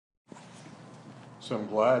So I'm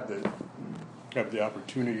glad that I have the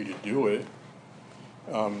opportunity to do it.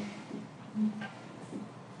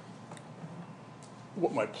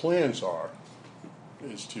 What my plans are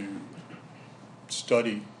is to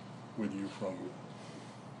study with you from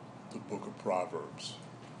the book of Proverbs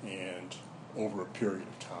and over a period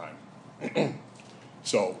of time.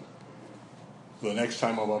 So the next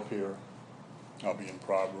time I'm up here, I'll be in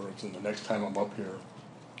Proverbs, and the next time I'm up here,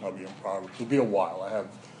 I'll be in Proverbs. It'll be a while. I have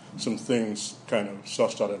some things kind of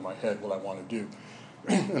sussed out in my head what I want to do.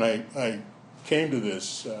 And I came to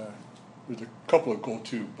this, there's a couple of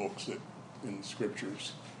go-to books that in the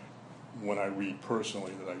scriptures when I read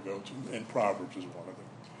personally that I go to, and Proverbs is one of them.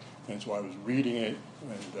 And so I was reading it,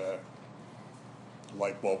 and the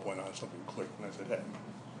light bulb went on, something clicked, and I said, hey,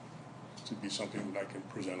 this would be something that I can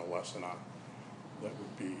present a lesson on that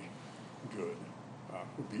would be good,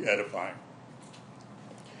 would be edifying.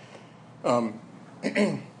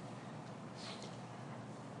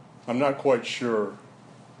 I'm not quite sure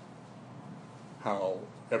how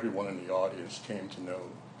everyone in the audience came to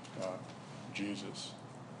know Jesus,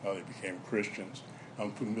 how they became Christians.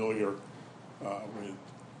 I'm familiar with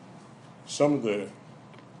some of the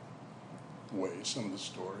ways, some of the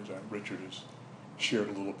stories. Richard has shared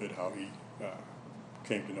a little bit how he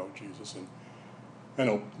came to know Jesus. And I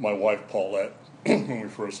know my wife, Paulette, when we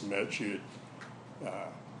first met, she had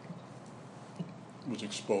was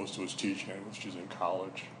exposed to his teaching when she was in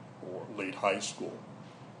college or late high school,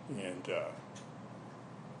 and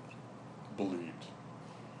believed.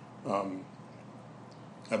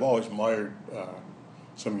 I've always admired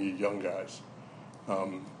some of you young guys.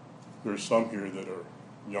 There's some here that are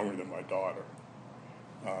younger than my daughter,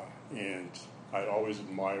 and I always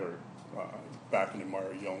admired, back and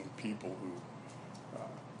admire young people who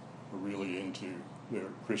are really into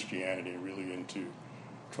their Christianity, really into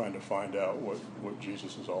trying to find out what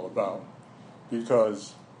Jesus is all about,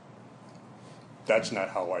 because that's not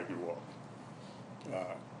how I grew up.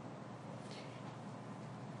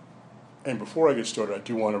 And before I get started, I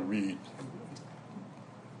do want to read.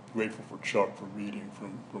 Grateful for Chuck for reading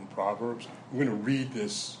from Proverbs. I'm going to read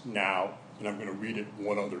this now, and I'm going to read it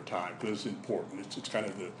one other time because it's important. It's kind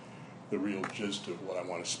of the real gist of what I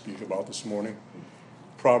want to speak about this morning.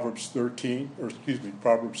 Proverbs 3,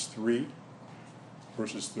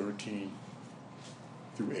 verses 13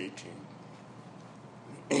 through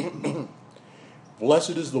 18.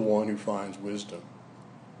 Blessed is the one who finds wisdom,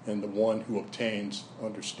 and the one who obtains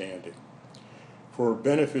understanding. For her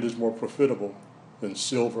benefit is more profitable than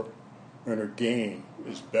silver, and her gain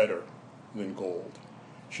is better than gold.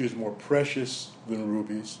 She is more precious than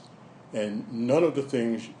rubies, and none of the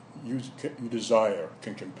things you desire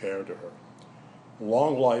can compare to her.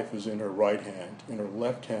 Long life is in her right hand, in her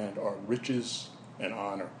left hand are riches and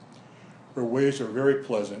honor. Her ways are very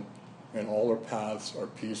pleasant, and all her paths are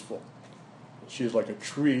peaceful. She is like a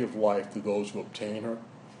tree of life to those who obtain her,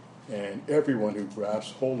 and everyone who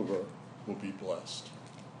grasps hold of her will be blessed.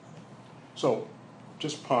 So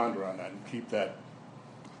just ponder on that and keep that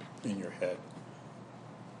in your head.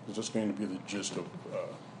 It's just going to be the gist of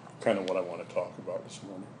kind of what I want to talk about this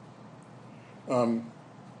morning.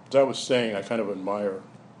 As I was saying, I kind of admire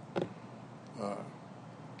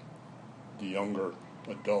the younger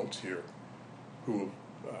adults here who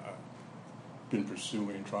have been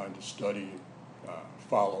pursuing, trying to study,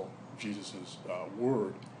 follow Jesus'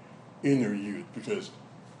 word in their youth, because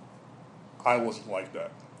I wasn't like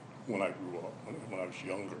that when I grew up, when I was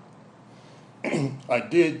younger. I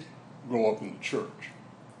did grow up in the church.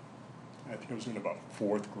 I think I was in about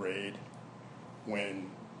 4th grade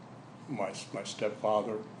when my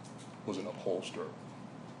stepfather was an upholsterer.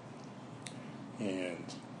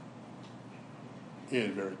 And he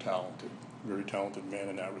is very talented man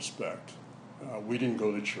in that respect. We didn't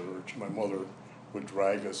go to church. My mother would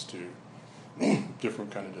drag us to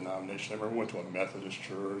different kind of denominations. I remember we went to a Methodist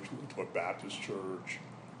church, we went to a Baptist church.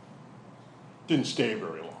 Didn't stay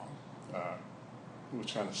very long. It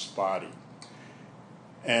was kind of spotty.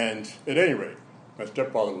 And at any rate, my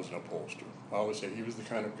stepfather was an upholsterer. I always say he was the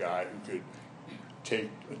kind of guy who could take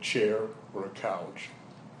a chair or a couch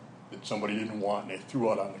that somebody didn't want and they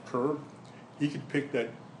threw out on the curb. He could take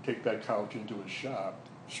that couch into his shop,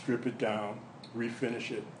 strip it down,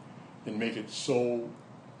 refinish it, and make it so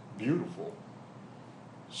beautiful,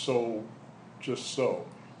 so you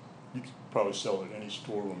could probably sell it in any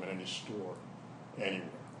storeroom, in any store, anywhere.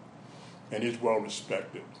 And he's well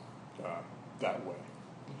respected that way.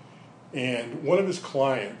 And one of his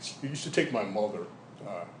clients, he used to take my mother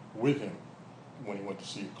with him when he went to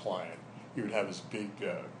see a client. He would have his big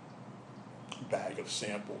bag of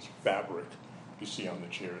samples, fabric. You see on the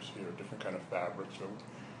chairs here, different kind of fabrics. So,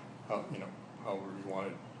 however you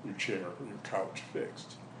wanted your chair or your couch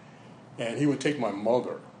fixed. And he would take my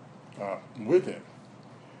mother with him,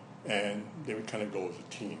 and they would kind of go as a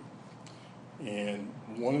team. And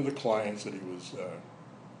one of the clients that he was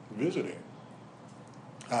visiting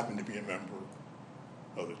happened to be a member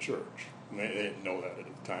of the church. And they didn't know that at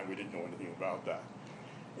the time. We didn't know anything about that.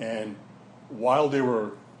 And while they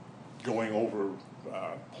were going over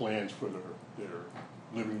plans for their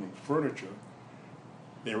living room furniture,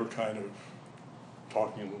 they were kind of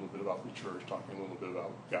talking a little bit about the church, talking a little bit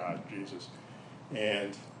about God, Jesus,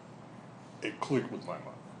 and it clicked with my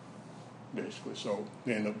mom, basically. So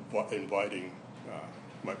they ended up inviting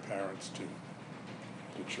my parents to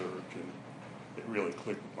the church, and it really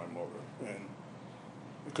clicked with my mother, and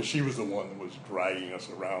because she was the one that was dragging us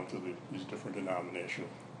around to these different denominational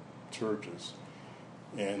churches,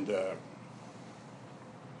 and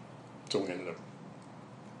so we ended up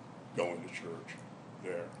going to church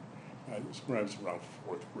there. When I was around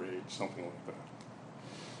 4th grade, something like that.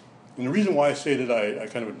 And the reason why I say that I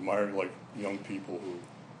kind of admire like young people who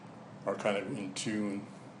are kind of in tune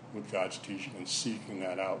with God's teaching and seeking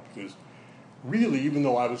that out, because really, even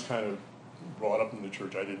though I was kind of brought up in the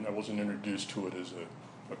church, I wasn't introduced to it as a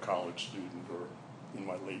college student or in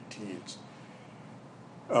my late teens.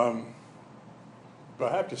 But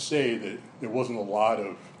I have to say that there wasn't a lot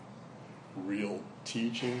of real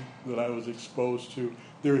teaching that I was exposed to.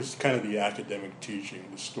 There was kind of the academic teaching,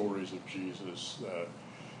 the stories of Jesus,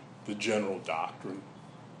 the general doctrine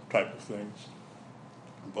type of things,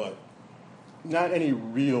 but not any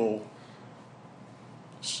real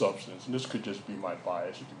substance. And this could just be my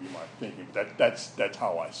bias, it could be my thinking, but that's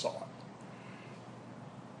how I saw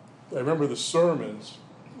it. I remember the sermons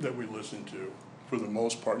that we listened to, for the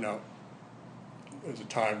most part. Now, as a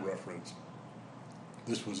time reference,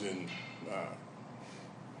 this was in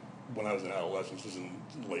when I was in adolescence. This was in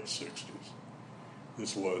the late 60s.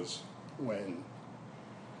 This was when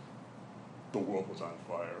the world was on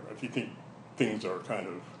fire. If you think things are kind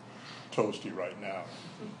of toasty right now,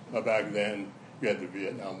 back then you had the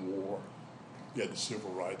Vietnam War, you had the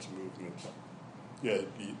Civil Rights Movement, you had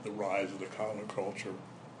the rise of the counterculture,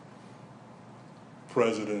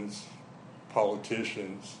 presidents,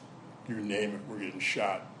 politicians, you name it, were getting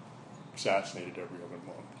shot, assassinated every other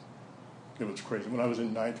month. It was crazy. When I was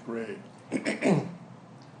in 9th grade,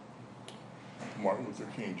 Martin Luther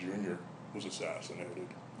King Jr. was assassinated.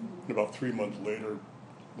 And about 3 months later,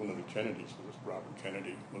 one of the Kennedys, Robert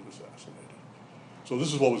Kennedy, was assassinated. So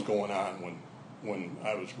this is what was going on when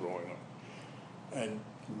I was growing up. And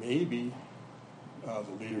maybe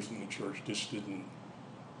the leaders in the church just didn't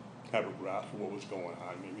have a grasp of what was going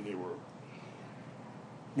on.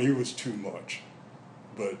 Maybe it was too much.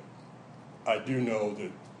 But I do know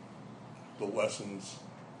that the lessons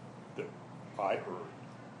that I heard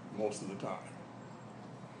most of the time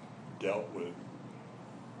dealt with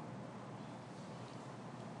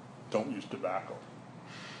don't use tobacco,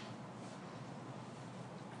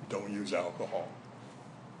 don't use alcohol,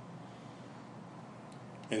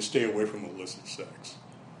 and stay away from illicit sex.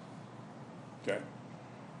 Okay?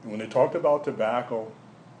 And when they talked about tobacco,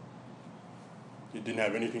 it didn't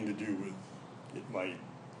have anything to do with it might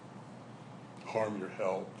harm your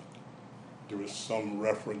health. There was some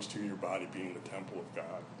reference to your body being the temple of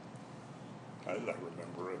God. I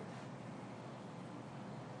remember it.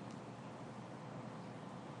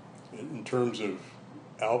 In terms of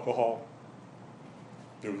alcohol,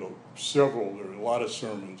 there were a lot of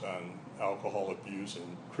sermons on alcohol abuse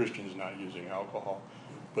and Christians not using alcohol.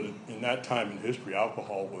 But in that time in history,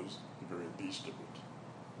 alcohol was the very least of it.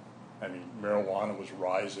 I mean, marijuana was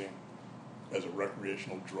rising as a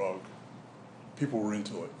recreational drug. People were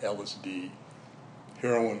into it, LSD.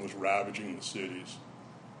 Heroin was ravaging the cities.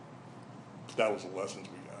 That was the lessons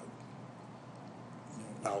we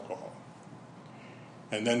got. Alcohol.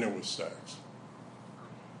 And then there was sex.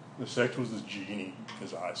 The sex was the genie,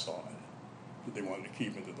 as I saw it, that they wanted to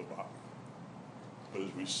keep into the bottle. But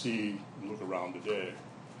as we see and look around today,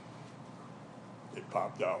 it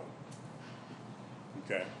popped out.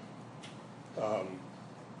 Okay?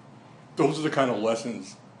 Those are the kind of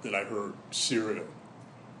lessons that I heard serial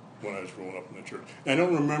when I was growing up in the church. And I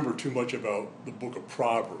don't remember too much about the book of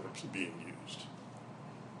Proverbs being used.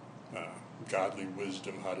 Godly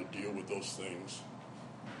wisdom, how to deal with those things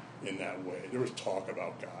in that way. There was talk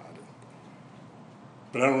about God.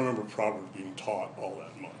 But I don't remember Proverbs being taught all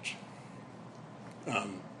that much.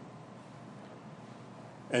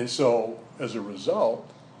 And so, as a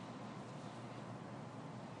result,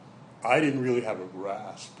 I didn't really have a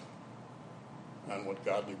grasp on what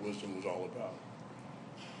godly wisdom was all about.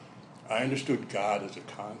 I understood God as a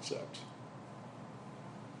concept.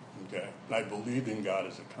 Okay? And I believed in God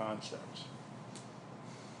as a concept.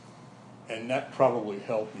 And that probably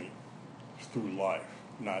helped me through life,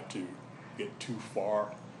 not to get too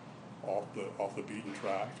far off the beaten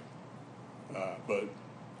track. But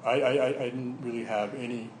I didn't really have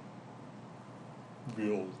any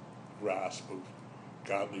real grasp of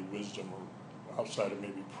godly wisdom, or outside of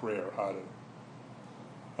maybe prayer, how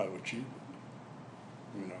to achieve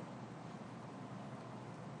it,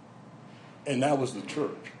 And that was the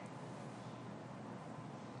church.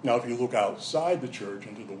 Now, if you look outside the church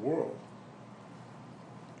into the world,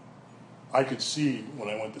 I could see when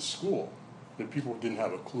I went to school that people didn't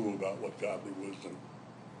have a clue about what godly wisdom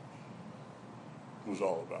was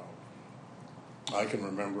all about. I can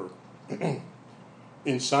remember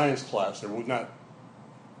in science class they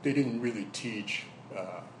didn't really teach,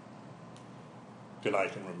 that I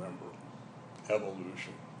can remember,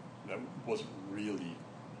 evolution. That wasn't really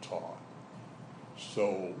taught.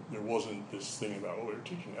 So there wasn't this thing about, they're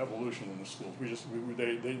teaching evolution in the schools.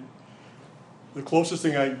 The closest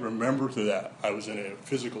thing I remember to that, I was in a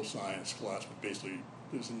physical science class, but basically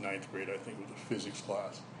it was in ninth grade, I think it was a physics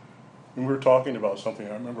class. And we were talking about something.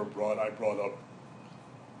 I remember I brought up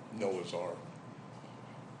Noah's Ark.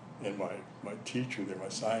 And my teacher there, my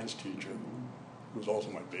science teacher, who was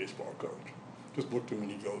also my baseball coach, just looked at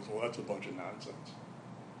me and he goes, well, that's a bunch of nonsense.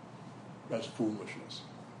 That's foolishness.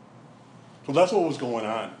 So that's what was going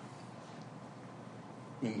on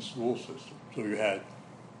in the school system. So you had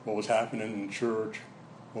what was happening in church,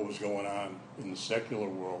 what was going on in the secular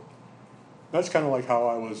world. That's kind of like how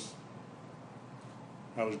I was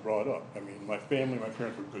brought up. I mean, my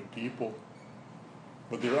parents were good people,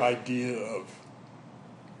 but their idea of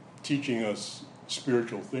teaching us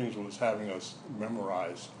spiritual things was having us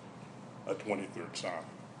memorize a 23rd Psalm.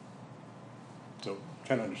 So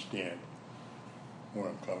kind of understand where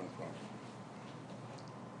I'm coming from.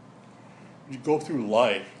 You go through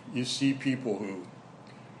life, you see people who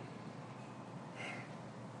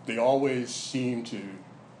they always seem to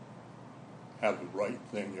have the right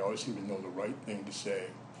thing. They always seem to know the right thing to say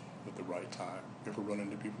at the right time. You ever run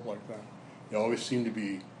into people like that? They always seem to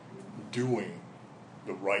be doing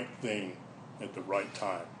the right thing at the right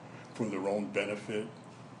time for their own benefit,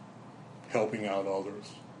 helping out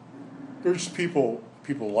others. There's people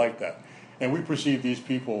like that. And we perceive these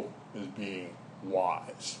people as being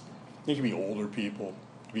wise. They can be older people,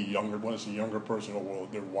 be younger. When it's a younger person, well,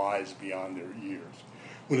 they're wise beyond their years.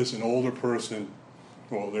 When it's an older person,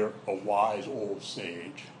 well, they're a wise old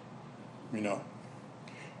sage,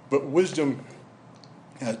 But wisdom,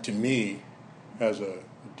 to me, has a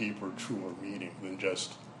deeper, truer meaning than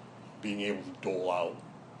just being able to dole out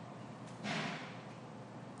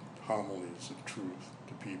homilies of truth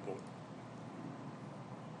to people.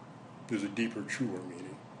 There's a deeper, truer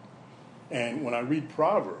meaning. And when I read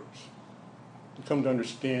Proverbs, I come to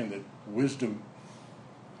understand that wisdom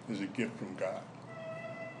is a gift from God.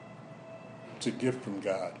 It's a gift from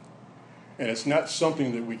God. And it's not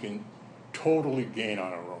something that we can totally gain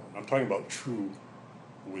on our own. I'm talking about true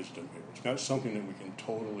wisdom here. It's not something that we can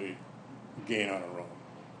totally gain on our own.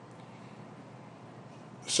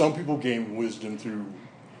 Some people gain wisdom through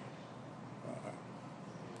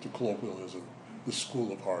the colloquialism, the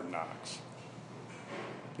school of hard knocks.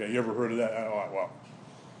 Yeah, you ever heard of that? I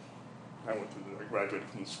graduated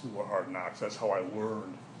from the school of hard knocks. That's how I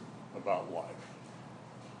learned about life.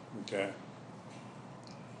 Okay?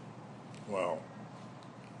 Well,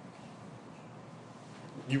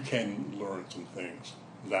 you can learn some things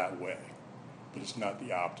that way, but it's not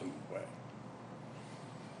the optimum way.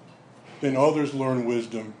 Then others learn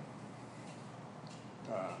wisdom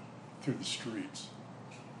through the streets,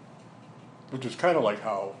 which is kind of like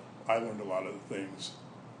how I learned a lot of the things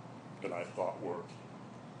that I thought were,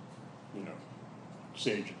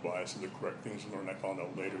 sage advice and the correct things to learn. I found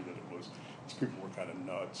out later that these people were kind of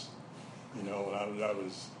nuts, and I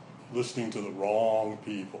was listening to the wrong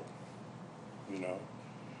people,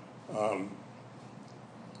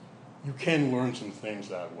 You can learn some things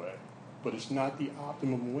that way, but it's not the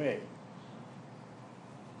optimum way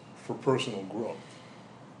for personal growth.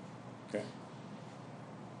 Okay?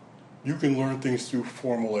 You can learn things through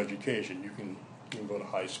formal education. You can go to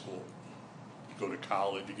high school, you go to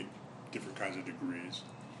college, you get different kinds of degrees,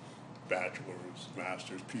 bachelor's,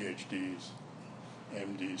 master's, PhDs,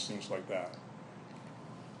 MDs, things like that.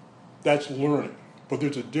 That's learning. But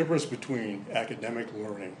there's a difference between academic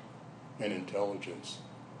learning and intelligence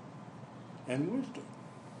and wisdom.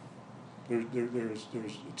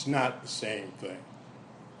 It's not the same thing.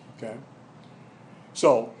 Okay?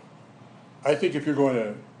 So, I think if you're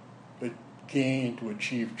going to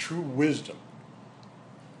achieve true wisdom,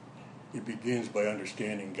 It begins by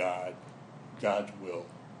understanding God, God's will,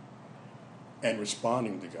 and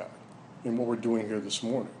responding to God. And what we're doing here this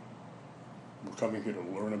morning, we're coming here to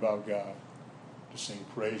learn about God, to sing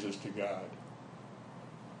praises to God,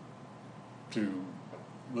 to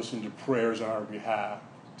listen to prayers on our behalf,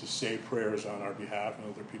 to say prayers on our behalf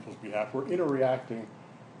and other people's behalf. We're interacting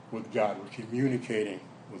with God. We're communicating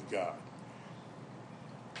with God.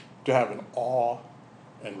 To have an awe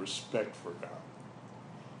and respect for God.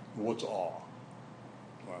 What's awe?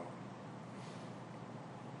 Well,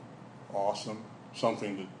 awesome.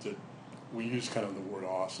 Something that we use kind of the word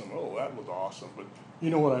awesome. Oh, that was awesome. But you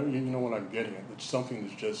know what I'm getting at. It's something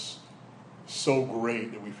that's just so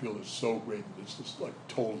great that we feel is so great that it's just like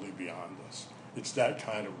totally beyond us. It's that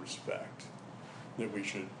kind of respect that we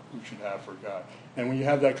should have for God. And when you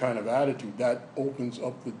have that kind of attitude, that opens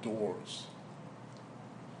up the doors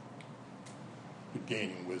to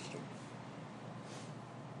gaining wisdom.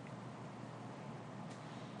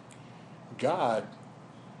 God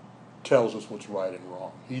tells us what's right and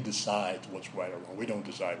wrong. He decides what's right or wrong. We don't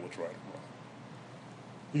decide what's right or wrong.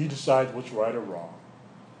 He decides what's right or wrong.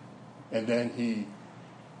 And then he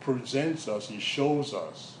presents us, he shows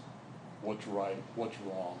us what's right, what's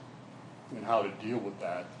wrong, and how to deal with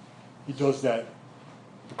that. He does that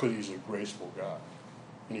because he's a graceful God.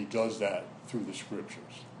 And he does that through the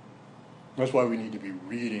scriptures. That's why we need to be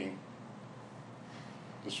reading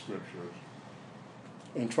the scriptures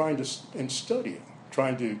and studying,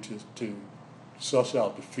 trying to suss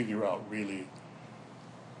out, to figure out really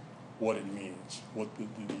what it means, what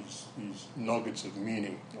these nuggets of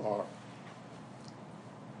meaning are.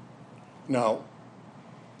 Now,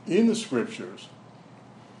 in the scriptures,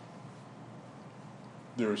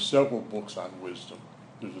 there are several books on wisdom.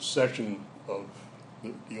 There's a section of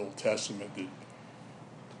the Old Testament that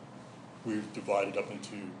we've divided up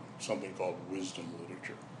into something called wisdom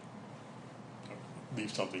literature. I'll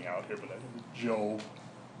leave something out here, but Job,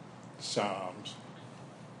 Psalms,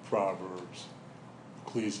 Proverbs,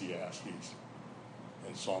 Ecclesiastes,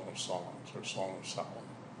 and Song of Songs, or Song of Solomon.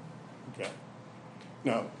 Okay?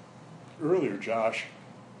 Now, earlier Josh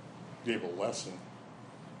gave a lesson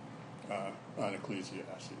on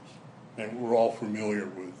Ecclesiastes, and we're all familiar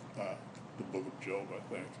with the book of Job,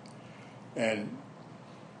 I think. And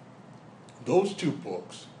those two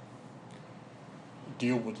books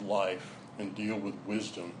deal with life and deal with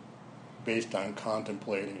wisdom based on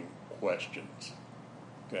contemplating questions.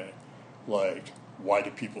 Okay? Like, why do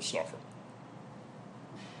people suffer?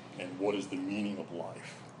 And what is the meaning of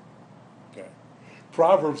life? Okay?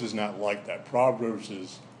 Proverbs is not like that. Proverbs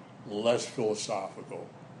is less philosophical,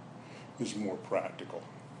 is more practical.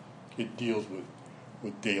 It deals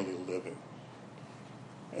with daily living.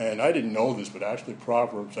 And I didn't know this, but actually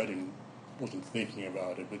Proverbs, wasn't thinking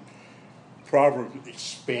about it, but Proverbs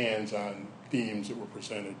expands on themes that were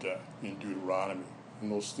presented in Deuteronomy.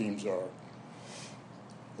 And those themes are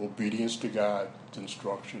obedience to God's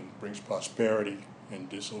instruction brings prosperity, and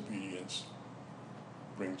disobedience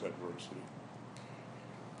brings adversity.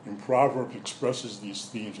 And Proverbs expresses these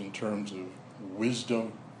themes in terms of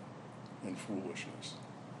wisdom and foolishness.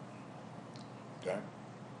 Okay?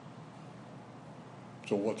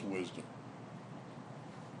 So what's wisdom?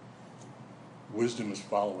 Wisdom is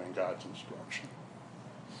following God's instruction,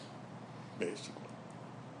 basically.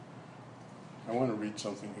 I want to read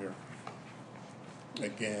something here.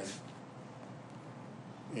 Again,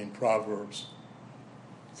 in Proverbs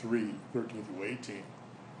 3, 13 through 18,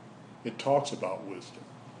 it talks about wisdom.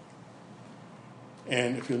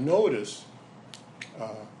 And if you'll notice,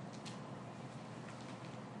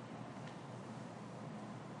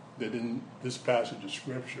 that in this passage of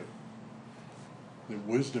Scripture, that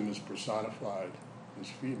wisdom is personified as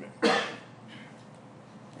female. It's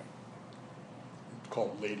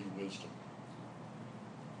called Lady Wisdom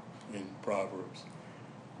in Proverbs.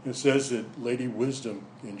 It says that Lady Wisdom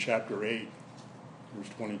in chapter 8, verse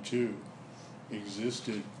 22,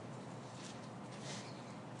 existed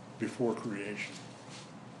before creation.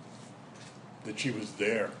 That she was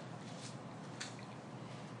there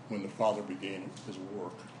when the Father began his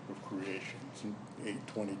work of creation. It's in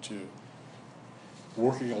 8:22.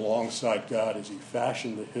 Working alongside God as he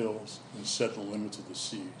fashioned the hills and set the limits of the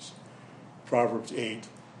seas. Proverbs 8:22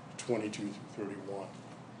 through 31.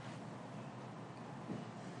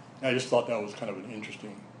 I just thought that was kind of an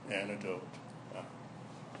interesting anecdote.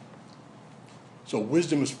 So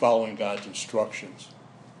wisdom is following God's instructions.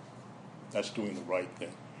 That's doing the right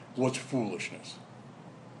thing. What's foolishness?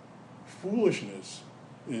 Foolishness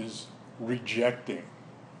is rejecting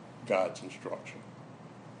God's instruction.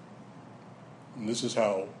 And this is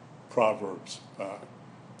how Proverbs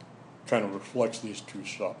kind of reflects these two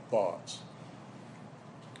thoughts.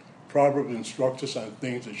 Proverbs instructs us on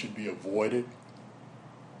things that should be avoided,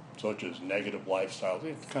 such as negative lifestyles,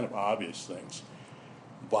 kind of obvious things.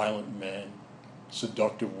 Violent men,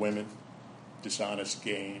 seductive women, dishonest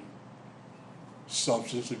gain,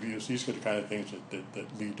 substance abuse. These are the kind of things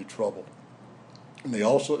that lead to trouble. And it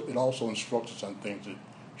also instructs us on things that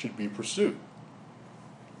should be pursued.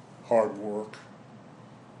 Hard work,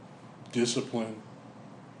 discipline,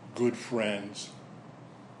 good friends,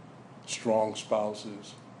 strong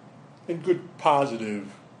spouses, and good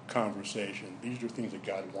positive conversation. These are things that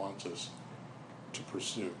God wants us to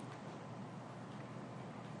pursue.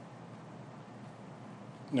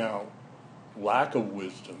 Now, lack of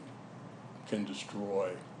wisdom can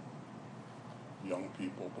destroy young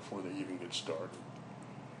people before they even get started.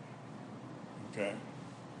 Okay?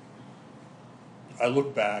 I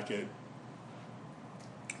look back at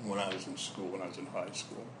when I was in school, when I was in high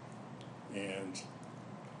school, and it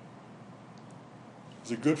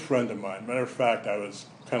was a good friend of mine. Matter of fact, I was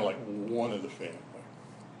kind of like one of the family.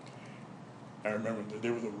 I remember that they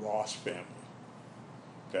were the Ross family.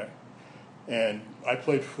 Okay? And I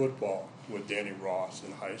played football with Danny Ross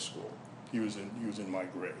in high school. He was in my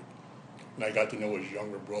grade. And I got to know his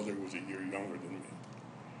younger brother, who was a year younger than me.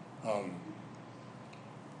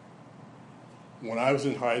 When I was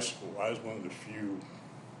in high school, I was one of the few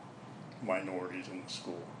minorities in the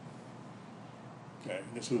school. Okay?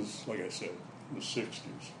 This was, like I said, the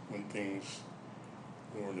 60s, when things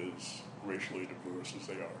weren't as racially diverse as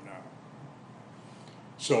they are now.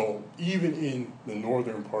 So even in the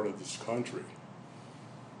northern part of this country,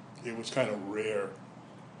 it was kind of rare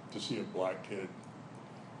to see a black kid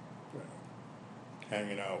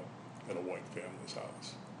hanging out at a white family's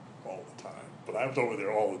house all the time. But I was over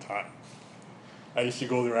there all the time. I used to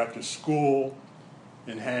go there after school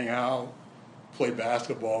and hang out, play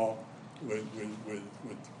basketball with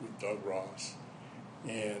Doug Ross.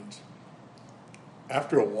 And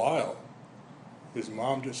after a while, his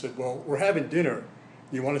mom just said, well, we're having dinner.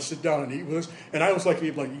 You want to sit down and eat with us? And I was like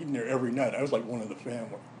eating there every night. I was like one of the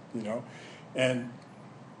family, you know. And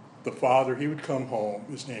the father, he would come home.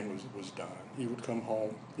 His name was Don. He would come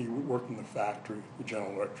home. He worked in the factory, the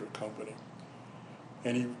General Electric company.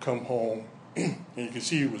 And he would come home, and you could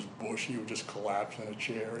see he was bushy. He would just collapse in a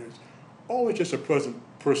chair. He was always just a pleasant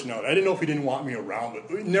personality. I didn't know if he didn't want me around,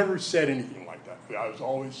 but he never said anything like that. I was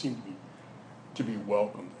always seemed to be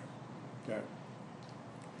welcome there. Okay.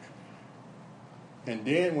 And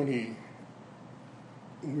Dan, when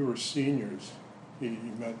we were seniors, he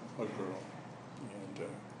met a girl, and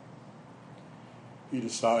he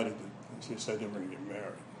decided that they said they were going to get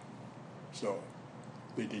married. So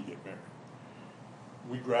they did get married.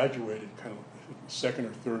 We graduated kind of the second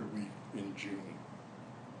or third week in June.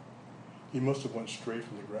 He must have went straight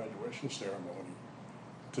from the graduation ceremony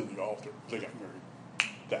to the altar. They got married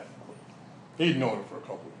that quick. He'd known her for a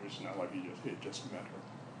couple of years, not like he had just met her.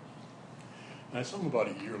 And I saw him about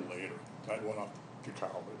a year later. I went off to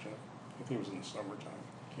college, and I think it was in the summertime.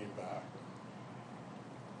 Came back.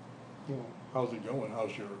 You know, how's it going?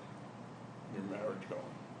 How's your marriage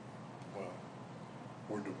going? Well,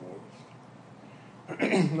 we're divorced.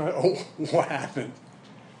 What happened?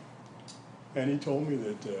 And he told me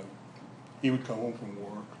that he would come home from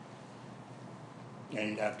work, and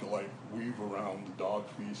he'd have to weave around the dog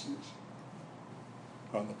feces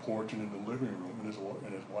on the porch and in the living room, and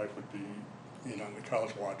his wife would be on the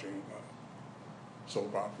couch watching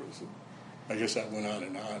soap operas. I guess that went on,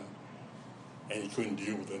 and he couldn't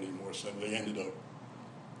deal with it anymore, so they ended up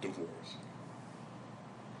divorced.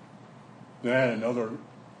 Then I had another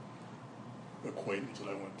acquaintance that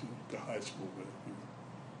I went to high school with.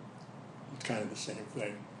 It's kind of the same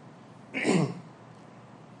thing.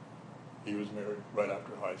 He was married right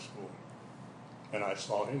after high school, and I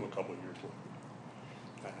saw him a couple of years later.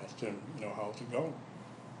 I asked him, how's it going?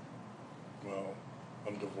 Well,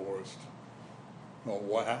 I'm divorced. Well,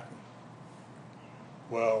 what happened?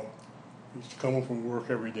 Well, I used to come home from work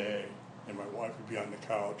every day, and my wife would be on the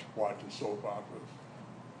couch watching soap operas.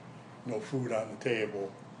 No food on the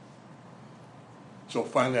table. So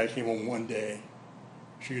finally I came home one day.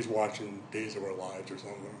 She was watching Days of Our Lives or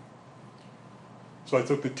something. So I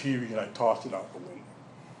took the TV and I tossed it out the window.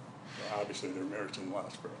 Obviously their marriage didn't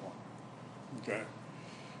last very long. Okay?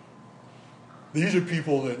 These are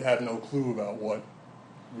people that have no clue about what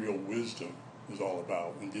real wisdom is all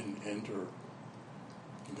about and didn't enter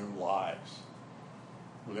their lives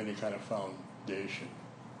with any kind of foundation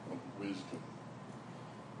of wisdom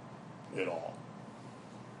at all.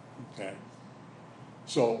 Okay?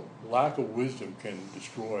 So lack of wisdom can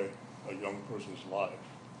destroy a young person's life,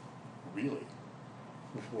 really.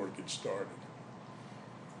 before it gets started.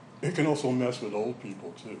 It can also mess with old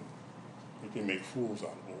people too. It can make fools out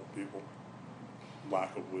of old people.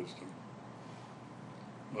 Lack of wisdom.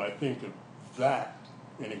 But I think of that,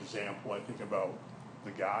 an example, I think about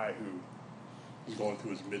the guy who is going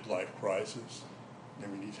through his midlife crisis. I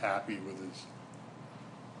mean, he's happy with his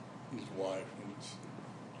wife and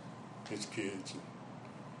his kids. And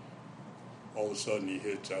all of a sudden he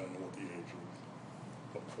hits, I don't know what the age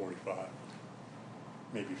is, about 45,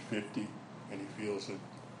 maybe 50, and he feels that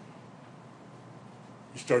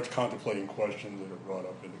he starts contemplating questions that are brought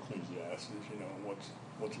up in Ecclesiastes,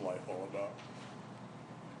 what's life all about?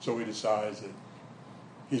 So he decides that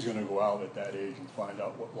he's going to go out at that age and find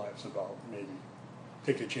out what life's about, maybe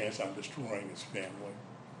take a chance on destroying his family.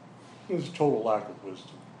 There's a total lack of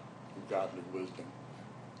wisdom, of godly wisdom.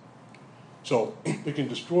 So it can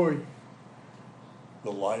destroy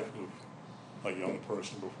the life of a young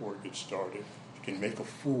person before it gets started. It can make a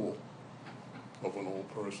fool of an old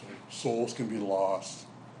person. Souls can be lost,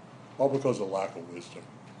 all because of lack of wisdom.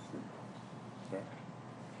 Okay?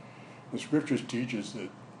 The scriptures teach us that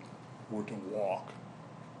we're to walk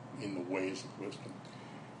in the ways of wisdom.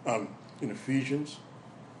 In Ephesians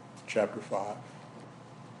chapter 5,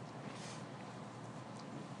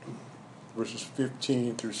 verses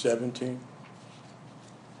 15 through 17,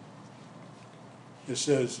 it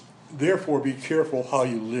says, "Therefore be careful how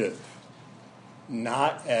you live,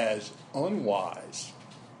 not as unwise,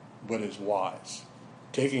 but as wise,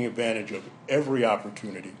 taking advantage of every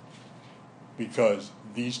opportunity, because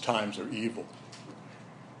these times are evil.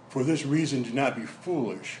 For this reason, do not be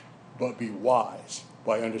foolish, but be wise,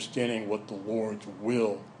 by understanding what the Lord's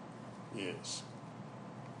will is."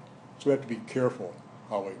 So we have to be careful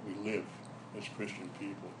how we live as Christian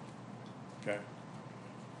people. Okay?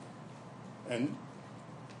 And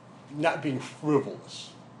not being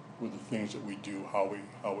frivolous with the things that we do, how we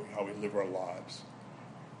live our lives.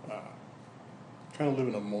 Kind of live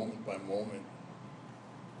in a moment by moment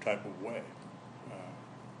type of way.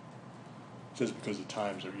 Just because the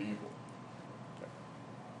times are evil. Okay.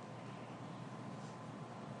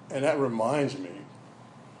 And that reminds me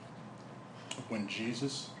of when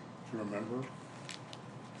Jesus, if you remember,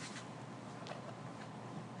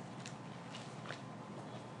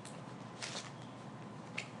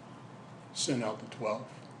 sent out the 12.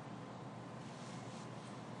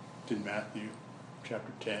 In Matthew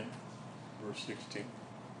chapter 10, verse 16.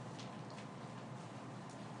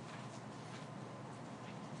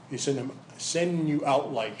 He said, "I'm sending you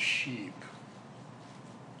out like sheep,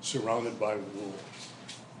 surrounded by wolves."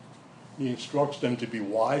 He instructs them to be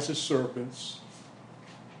wise as serpents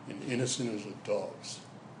and innocent as doves.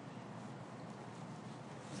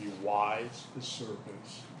 Be wise as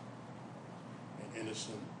serpents and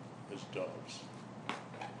innocent as doves.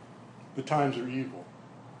 The times are evil,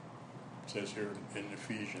 it says here in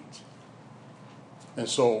Ephesians. And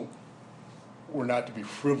so we're not to be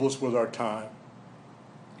frivolous with our time.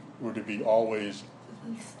 We're to be always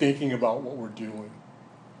thinking about what we're doing.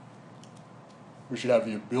 We should have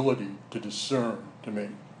the ability to discern, to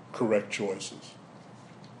make correct choices.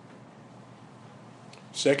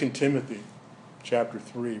 2 Timothy chapter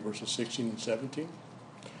 3, verses 16 and 17.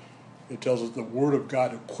 It tells us the Word of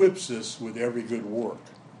God equips us with every good work.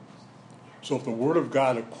 So if the Word of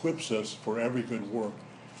God equips us for every good work,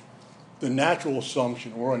 the natural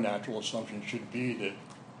assumption, or a natural assumption, should be that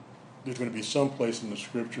there's going to be some place in the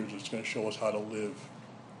Scriptures that's going to show us how to live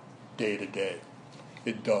day to day.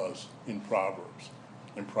 It does in Proverbs.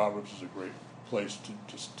 And Proverbs is a great place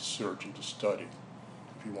to search and to study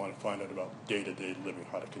if you want to find out about day-to-day living,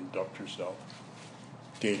 how to conduct yourself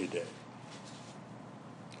day to day.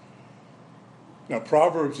 Now,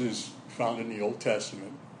 Proverbs is found in the Old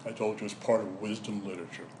Testament. I told you it's part of wisdom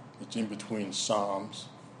literature. It's in between Psalms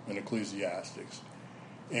and Ecclesiastics.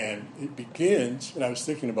 And it begins, and I was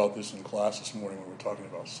thinking about this in class this morning when we were talking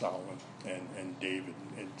about Solomon and David,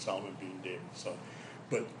 and Solomon being David's son.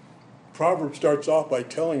 But Proverbs starts off by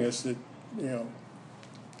telling us that,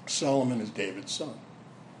 Solomon is David's son,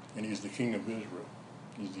 and he's the king of Israel.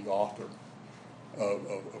 He's the author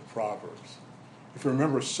of Proverbs. If you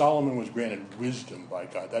remember, Solomon was granted wisdom by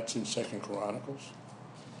God. That's in 2 Chronicles,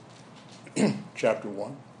 chapter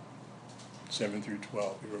 1, 7 through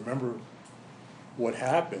 12. You remember what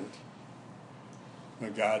happened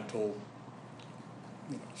when God told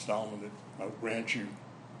Solomon that I'll grant you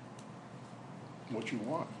what you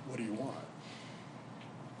want. What do you want?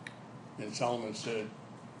 And Solomon said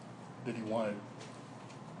that he wanted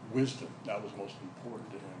wisdom. That was most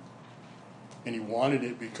important to him. And he wanted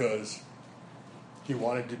it because he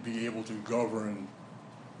wanted to be able to govern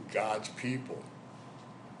God's people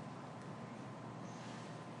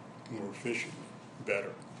more efficiently,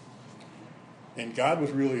 better. And God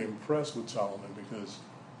was really impressed with Solomon because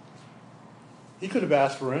he could have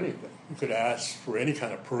asked for anything. He could have asked for any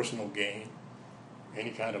kind of personal gain,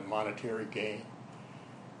 any kind of monetary gain.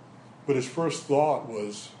 But his first thought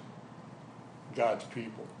was God's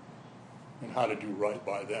people and how to do right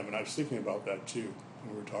by them. And I was thinking about that too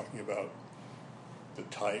when we were talking about the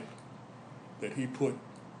type that he put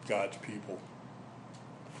God's people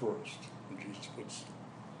first, and Jesus puts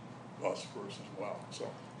us first as well.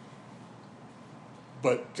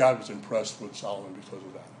 But God was impressed with Solomon because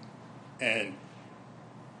of that. And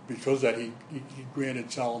because of that, he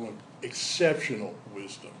granted Solomon exceptional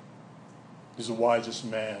wisdom. He's the wisest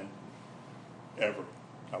man ever,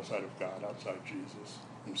 outside of God, outside Jesus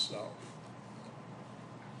himself.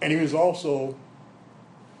 And he was also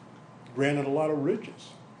granted a lot of riches,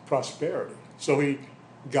 prosperity. So he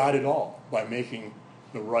got it all by making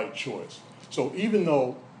the right choice. So even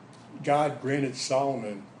though God granted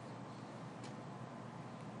Solomon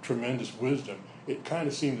tremendous wisdom, it kind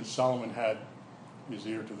of seemed that Solomon had his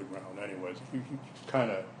ear to the ground anyways. He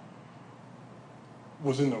kind of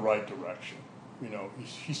was in the right direction. You know,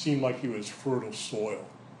 he seemed like he was fertile soil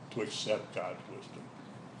to accept God's wisdom.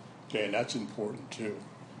 Okay, and that's important too.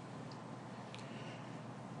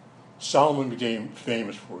 Solomon became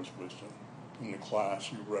famous for his wisdom. In the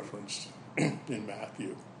class you referenced in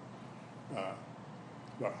Matthew,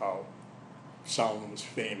 about how Solomon was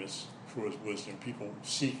famous for his wisdom, people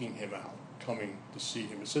seeking him out, coming to see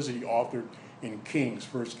him. It says that he authored in Kings,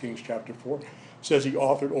 1 Kings chapter 4, it says he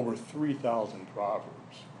authored over 3,000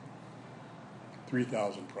 proverbs.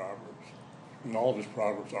 3,000 proverbs. And all of his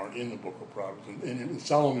proverbs aren't in the book of Proverbs. And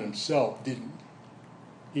Solomon himself didn't.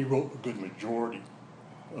 He wrote a good majority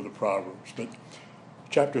of the Proverbs. But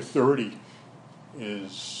chapter 30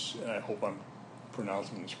 is, and I hope I'm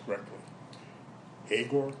pronouncing this correctly,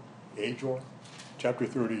 Ajor. Chapter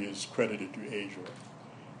 30 is credited to Ajor.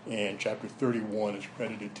 And chapter 31 is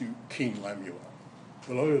credited to King Lemuel.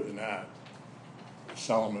 But other than that,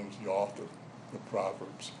 Solomon was the author of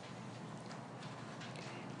Proverbs.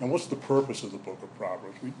 And what's the purpose of the book of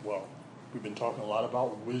Proverbs? We've been talking a lot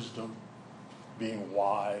about wisdom, being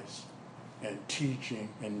wise, and teaching,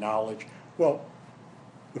 and knowledge. Well,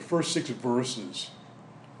 the first 6 verses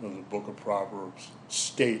of the book of Proverbs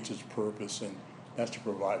states its purpose, and that's to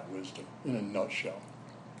provide wisdom, in a nutshell,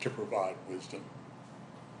 to provide wisdom.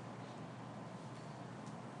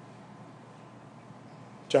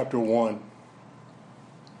 Chapter 1,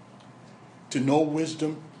 to know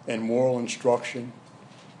wisdom and moral instruction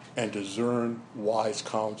and discern wise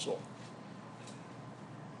counsel.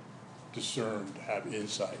 Discern, to have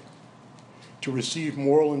insight. To receive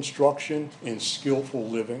moral instruction in skillful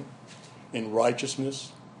living, in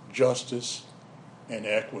righteousness, justice, and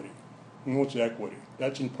equity. And what's equity?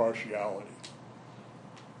 That's impartiality.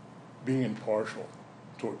 Being impartial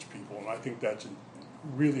towards people. And I think that's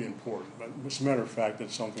really important. But as a matter of fact,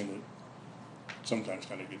 that's something that sometimes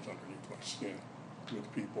kind of gets underneath my skin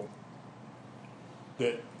with people.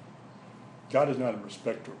 That God is not a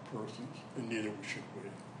respecter of persons, and neither should we.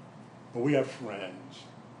 But we have friends,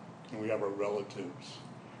 and we have our relatives.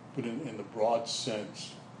 But in the broad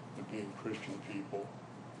sense of being Christian people,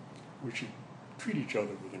 we should treat each other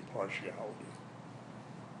with impartiality.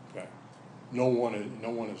 Okay? No one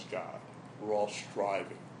is God. We're all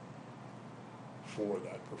striving for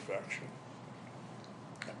that perfection.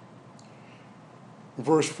 Okay.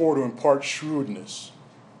 Verse 4, to impart shrewdness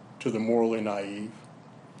to the morally naive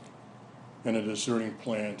and a discerning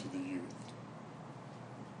plan to the youth.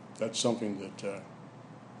 That's something that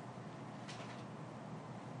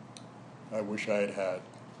I wish I had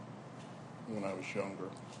when I was younger.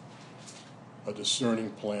 A discerning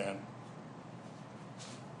plan.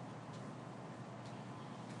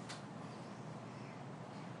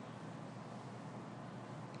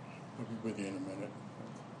 I'll be with you in a minute.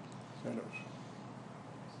 Kind of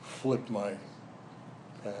flipped my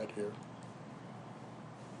pad here.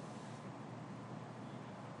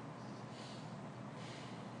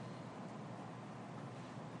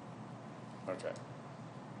 Okay.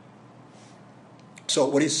 So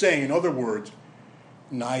what he's saying, in other words,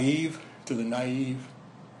 naive to the naive,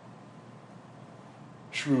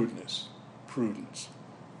 shrewdness, prudence.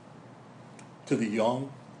 To the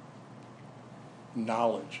young,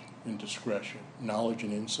 knowledge and discretion, knowledge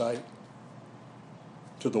and insight.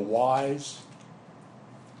 To the wise,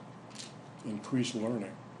 increased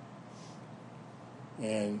learning.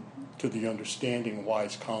 And to the understanding,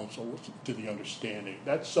 wise counsel, to the understanding.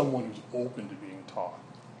 That's someone who's open to being taught,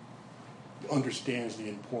 understands the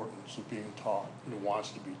importance of being taught, and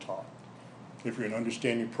wants to be taught. If you're an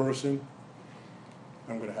understanding person,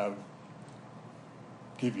 I'm going to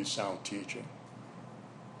give you sound teaching.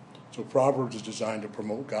 So Proverbs is designed to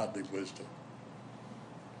promote godly wisdom,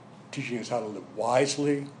 teaching us how to live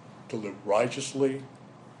wisely, to live righteously,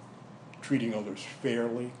 treating others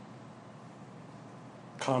fairly,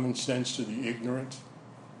 common sense to the ignorant.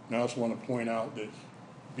 And I also want to point out that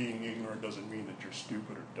being ignorant doesn't mean that you're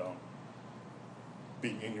stupid or dumb.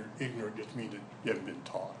 Being ignorant just means that you haven't been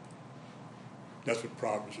taught. That's what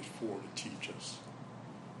Proverbs is for, to teach us.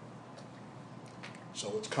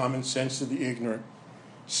 So it's common sense to the ignorant,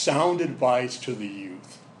 sound advice to the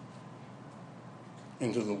youth,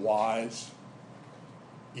 and to the wise,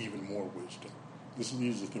 even more wisdom. These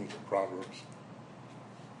are the things that Proverbs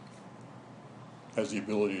has the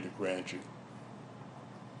ability to grant you.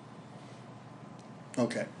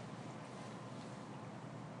 Okay.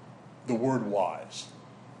 The word wise.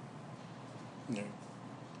 Yeah.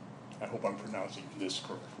 I hope I'm pronouncing this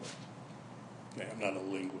correctly. Yeah, I'm not a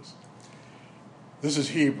linguist. This is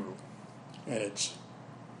Hebrew, and it's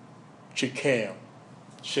chikam.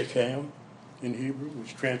 Chikam in Hebrew,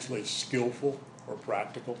 which translates skillful or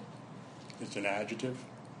practical. It's an adjective.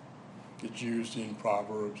 It's used in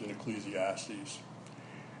Proverbs and Ecclesiastes.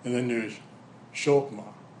 And then there's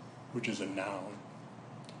shokma, which is a noun,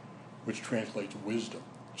 which translates wisdom.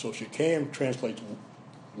 So shikam translates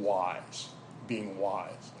wise,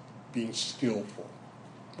 being skillful,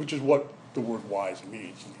 which is what the word wise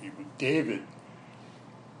means in Hebrew. David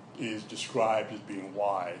is described as being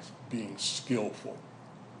wise, being skillful.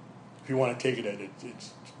 If you want to take it at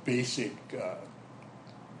its basic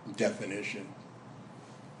definition,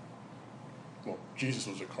 well, Jesus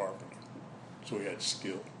was a carpenter, so he had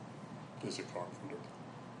skill as a carpenter.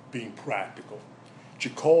 Being practical.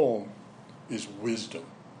 Chikom is wisdom,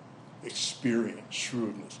 experience,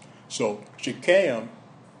 shrewdness. So Chikam,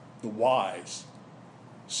 the wise,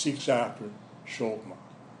 seeks after Shokma,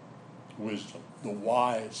 wisdom. The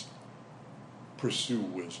wise pursue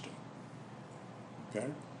wisdom. Okay?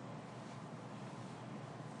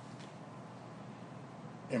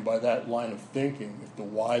 And by that line of thinking, if the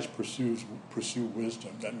wise pursue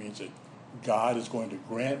wisdom, that means that God is going to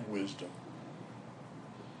grant wisdom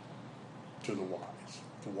to the wise.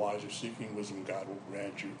 If the wise are seeking wisdom, God will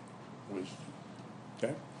grant you wisdom.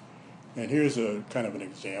 Okay? And here's a kind of an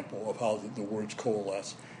example of how the words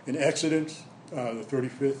coalesce. In Exodus, the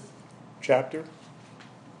 35th chapter,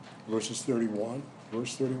 verse 31.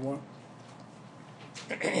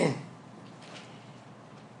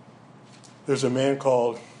 There's a man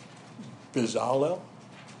called Bezalel.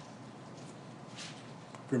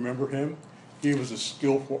 Remember him? He was a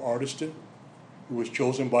skillful artisan who was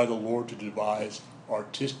chosen by the Lord to devise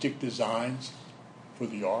artistic designs for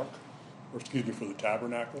the ark, for the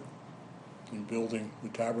tabernacle, in building the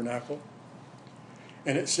tabernacle.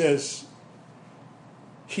 And it says,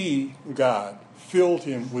 he, God, filled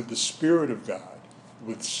him with the Spirit of God,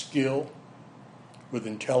 with skill, with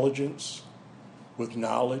intelligence, with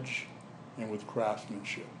knowledge, and with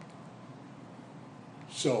craftsmanship.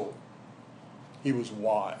 So, he was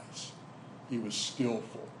wise. He was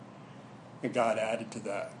skillful. And God added to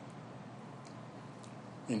that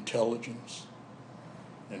intelligence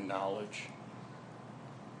and knowledge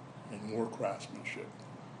and more craftsmanship.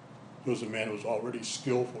 He was a man who was already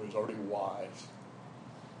skillful. He was already wise.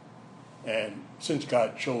 And since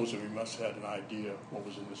God chose him, he must have had an idea of what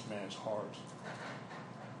was in this man's heart.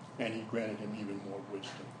 And he granted him even more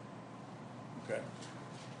wisdom. Okay?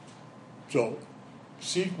 So,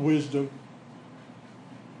 seek wisdom,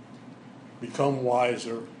 become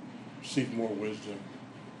wiser, seek more wisdom.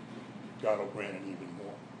 God will grant it even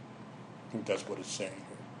more. I think that's what it's saying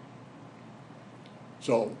here.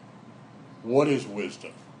 So, what is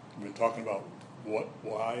wisdom? We've been talking about what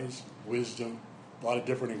wise, wisdom, a lot of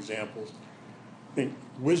different examples. I think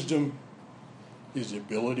wisdom is the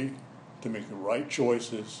ability to make the right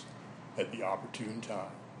choices at the opportune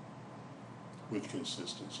time with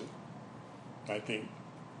consistency. I think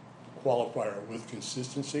the qualifier with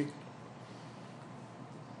consistency,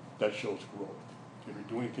 that shows growth. If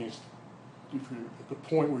you're at the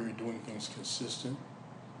point where you're doing things consistent,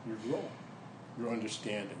 you're growing. You're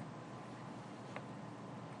understanding.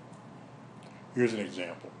 Here's an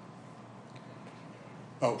example.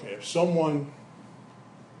 Okay, if someone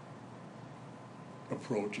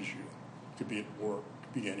approaches you, it could be at work,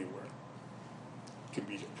 it could be anywhere. It could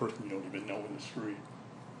be a person you don't even know in the street.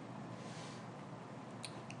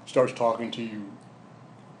 Starts talking to you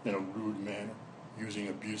in a rude manner, using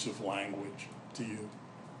abusive language to you.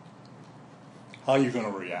 How are you going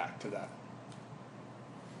to react to that?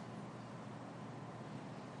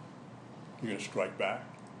 You're going to strike back?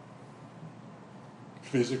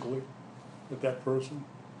 Physically? with that person?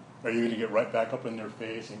 Are you going to get right back up in their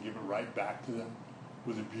face and give it right back to them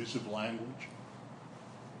with abusive language?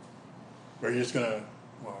 Or are you just going to,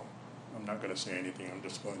 well, I'm not going to say anything. I'm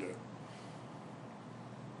just going to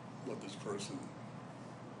let this person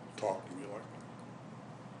talk to me like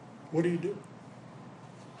that. What do you do?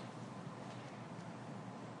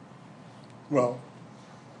 Well,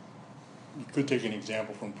 you could take an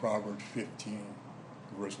example from Proverbs 15,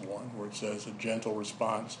 verse 1, where it says, a gentle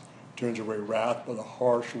response turns away wrath, but a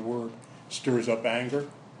harsh word stirs up anger.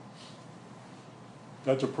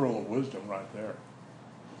 That's a pearl of wisdom right there.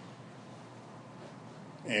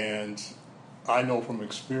 And I know from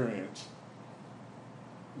experience,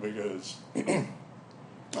 because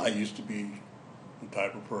I used to be the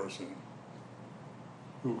type of person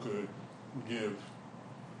who could give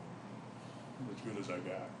as good as I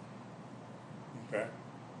got. Okay?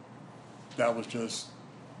 That was just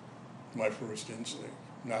my first instinct,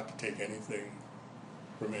 not to take anything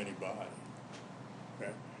from anybody.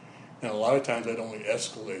 Okay? And a lot of times I'd only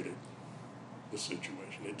escalated the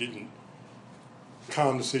situation. It didn't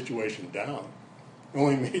calm the situation down. It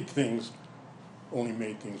only made things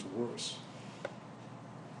worse.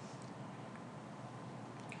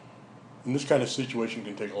 And this kind of situation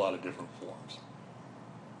can take a lot of different forms.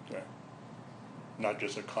 Okay? Not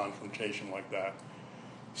just a confrontation like that.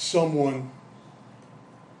 Someone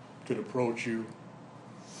could approach you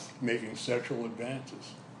making sexual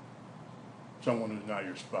advances. Someone who's not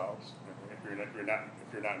your spouse. If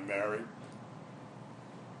you're not married,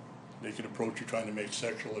 they could approach you trying to make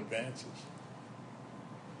sexual advances.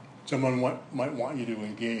 Someone might want you to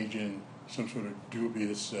engage in some sort of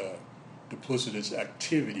dubious, duplicitous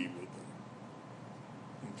activity with them.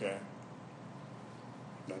 Okay?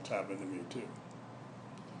 That's happened to me too.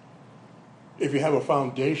 If you have a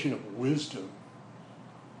foundation of wisdom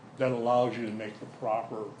that allows you to make the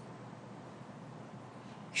proper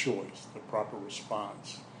choice, the proper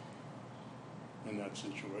response in that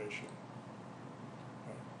situation,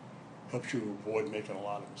 helps you avoid making a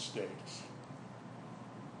lot of mistakes,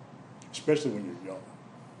 especially when you're young.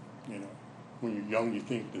 You know, when you're young, you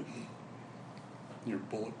think that you're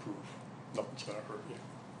bulletproof. Nothing's going to hurt you.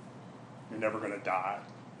 You're never going to die.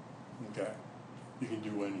 Okay? You can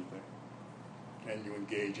do anything. And you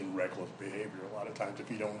engage in reckless behavior. A lot of times, if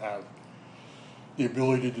you don't have the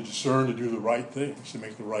ability to discern, to do the right things, to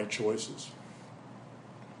make the right choices.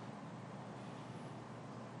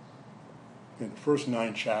 In the first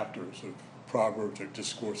 9 chapters of Proverbs are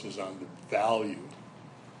discourses on the value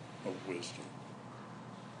of wisdom.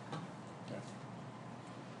 Okay.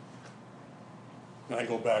 And I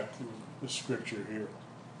go back to the scripture here,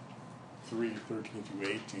 3:13 through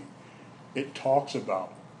 18. It talks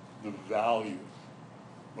about the value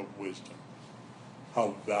of wisdom,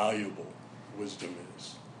 how valuable wisdom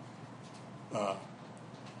is, the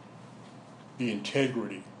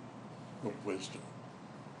integrity of wisdom.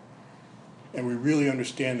 And we really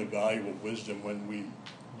understand the value of wisdom when we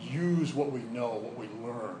use what we know, what we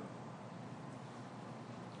learn,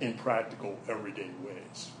 in practical, everyday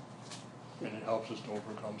ways. And it helps us to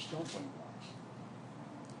overcome stumbling blocks.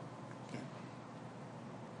 Okay.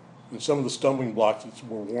 And some of the stumbling blocks that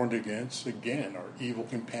we're warned against, again, are evil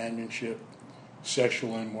companionship,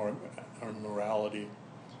 sexual immorality,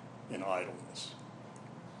 and idleness.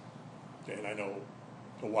 Okay, and I know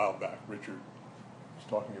a while back Richard was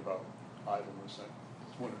talking about idleness, and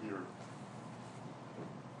it's one of the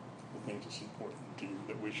things that's important to you,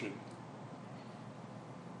 that we should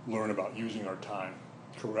learn about using our time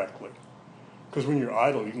correctly. Because when you're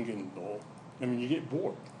idle, you can get dull. I mean, you get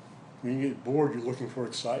bored. When you get bored, you're looking for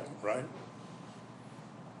excitement, right?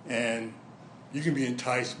 And you can be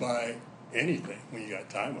enticed by anything when you got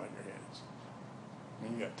time on your hands.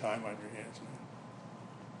 When you got time on your hands,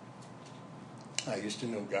 man. I used to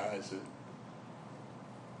know guys that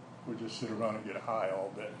would just sit around and get high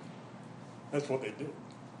all day. That's what they did.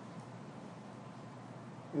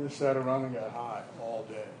 They just sat around and got high all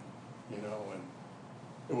day, you know, and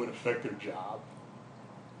it would affect their job.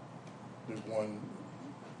 There's one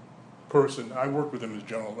person, I worked with him as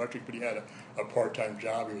General Electric, but he had a part-time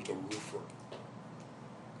job. He was a roofer.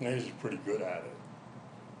 And he was pretty good at it.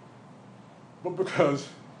 But because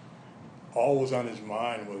all was on his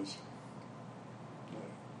mind was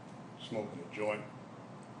smoking a joint,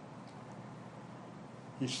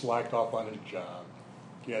 he slacked off on his job.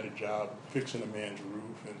 He had a job fixing a man's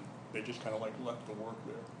roof, and they just kind of like left the work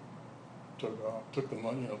there. Took the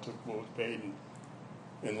money, took what was paid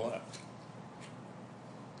and left.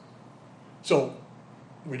 So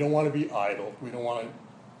we don't want to be idle. We don't want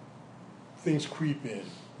things creep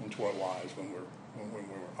into our lives when we're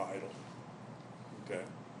idle. Okay.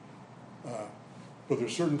 But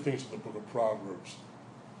there's certain things that the book of Proverbs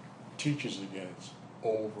teaches against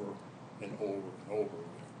over and over and over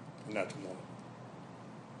again, and that's one.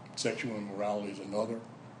 Sexual immorality is another.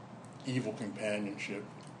 Evil companionship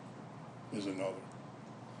is another.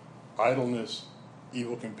 Idleness,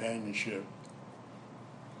 evil companionship.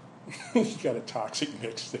 You got a toxic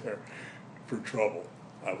mix there for trouble,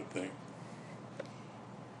 I would think.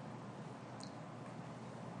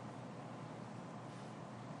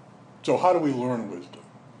 So how do we learn wisdom?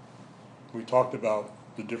 We talked about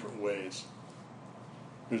the different ways.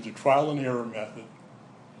 There's the trial and error method,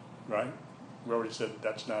 right? We already said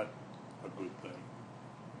that's not a good thing.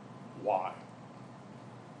 Why?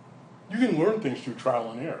 You can learn things through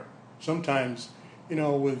trial and error. Sometimes, if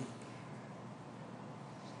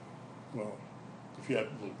you have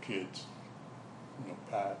little kids,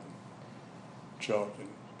 Pat and Chuck and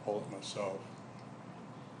Paul and myself,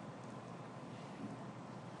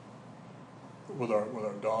 with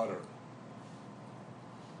our daughter,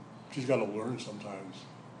 she's got to learn sometimes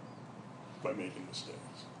by making mistakes.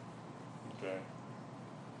 Okay?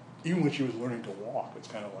 Even when she was learning to walk, it's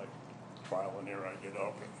kind of like trial and error. I get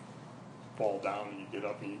up and fall down, and you get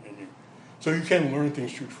up, and you. So you can learn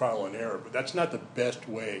things through trial and error, but that's not the best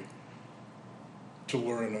way to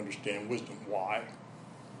learn and understand wisdom. Why?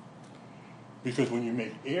 Because when you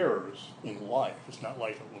make errors in life, it's not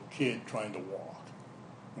like a little kid trying to walk.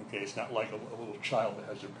 Okay, it's not like a little child that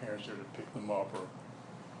has their parents there to pick them up, or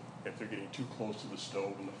if they're getting too close to the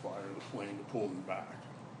stove and the fire or the flame to pull them back.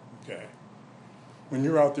 Okay? When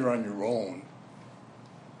you're out there on your own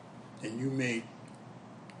and you make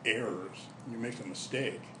errors, you make a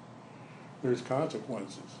mistake, there's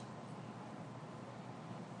consequences.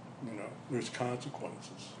 There's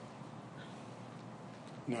consequences.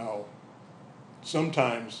 Now,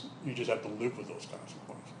 sometimes you just have to live with those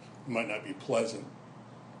consequences. It might not be pleasant,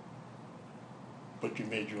 but you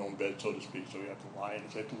made your own bed, so to speak, so you have to lie in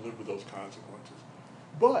it. So you have to live with those consequences.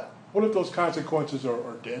 But what if those consequences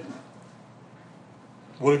are deadly?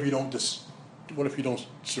 What if you don't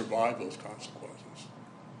survive those consequences?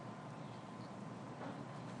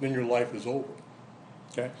 Then your life is over.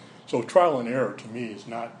 Okay? So trial and error to me is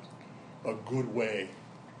not a good way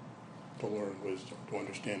to learn wisdom, to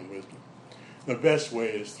understand wisdom. The best way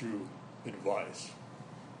is through advice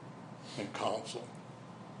and counsel.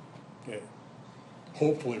 Okay?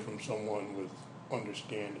 Hopefully from someone with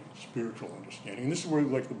understanding, spiritual understanding. And this is where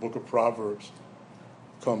the book of Proverbs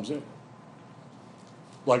comes in.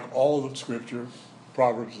 Like all of Scripture,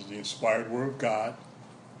 Proverbs is the inspired word of God.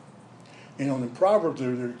 And in Proverbs,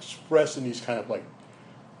 they're expressed in these kind of I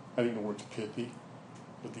think the word's pithy,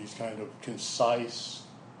 but these kind of concise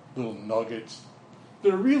little nuggets.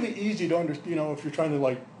 They're really easy to understand. If you're trying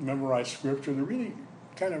to memorize Scripture, they're really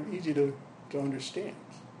kind of easy to understand.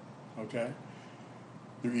 Okay?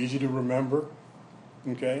 They're easy to remember.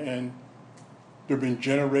 Okay? And there have been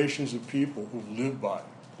generations of people who've lived by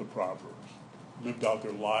the Proverbs, lived out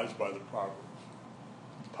their lives by the Proverbs,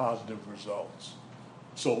 positive results.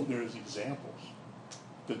 So there's examples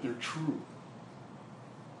that they're true.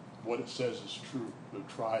 What it says is true. They're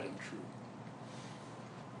tried and true.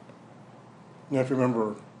 Now, if you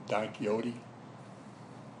remember Don Quixote,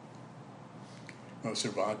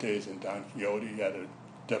 Cervantes and Don Quixote had a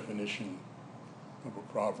definition of a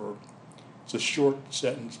proverb. It's a short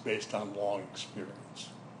sentence based on long experience.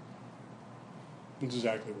 That's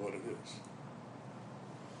exactly what it is.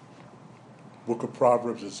 Book of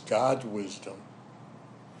Proverbs is God's wisdom.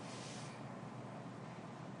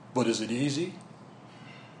 But is it easy?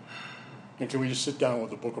 And can we just sit down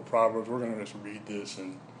with the book of Proverbs? We're going to just read this,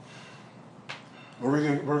 and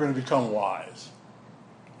we're going to become wise.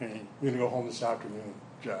 And we're going to go home this afternoon,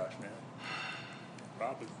 Josh, man.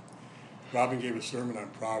 Robin gave a sermon on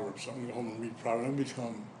Proverbs, so I'm going to go home and read Proverbs. I'm going to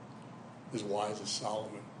become as wise as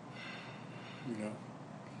Solomon.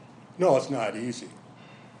 No, it's not easy.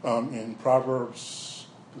 In Proverbs,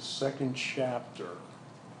 the 2nd chapter,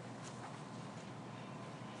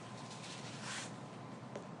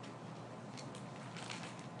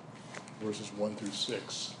 verses 1 through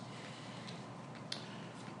 6.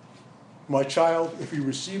 My child, if you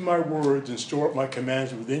receive my words and store up my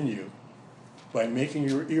commands within you, by making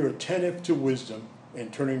your ear attentive to wisdom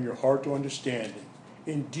and turning your heart to understanding,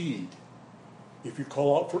 indeed, if you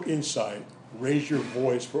call out for insight, raise your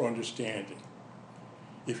voice for understanding.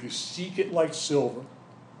 If you seek it like silver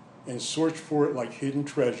and search for it like hidden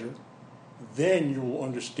treasure, then you will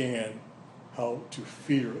understand how to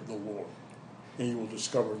fear the Lord, and you will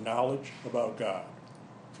discover knowledge about God.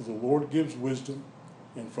 For the Lord gives wisdom,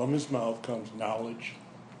 and from his mouth comes knowledge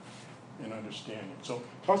and understanding. So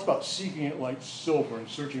it talks about seeking it like silver and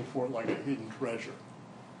searching for it like a hidden treasure.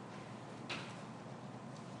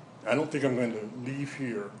 I don't think I'm going to leave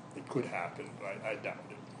here. It could happen, but I doubt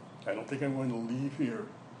it. I don't think I'm going to leave here,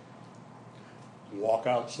 walk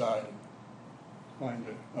outside, and find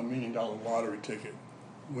a $1 million lottery ticket,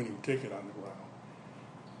 winning ticket on the ground.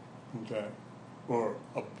 Okay? Or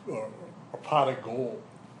a pot of gold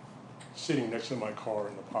sitting next to my car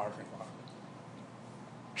in the parking lot.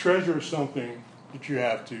 Treasure is something that you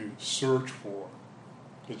have to search for.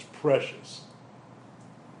 It's precious.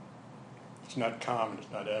 It's not common,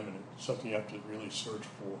 it's not eminent. It's something you have to really search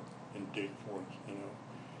for and dig for, you know.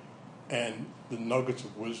 And the nuggets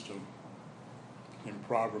of wisdom in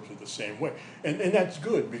Proverbs are the same way. And that's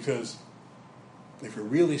good, because if you're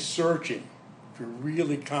really searching, if you're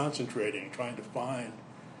really concentrating, trying to find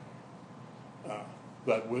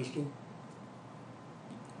that wisdom,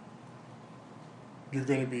 you're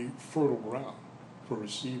going to be fertile ground for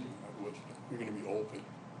receiving that wisdom. You're going to be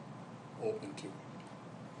open to it.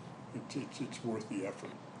 It's worth the effort.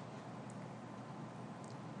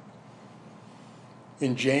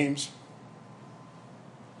 In James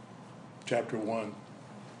chapter 1,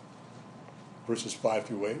 verses 5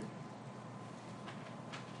 through 8,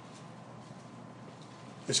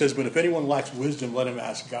 it says, "But if anyone lacks wisdom, let him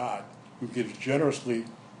ask God, who gives generously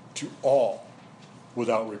to all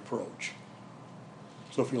without reproach."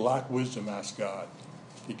 So if you lack wisdom, ask God.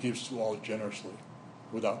 He gives to all generously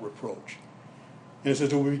without reproach. And it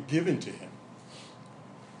says it will be given to him.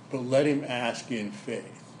 But let him ask in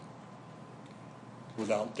faith,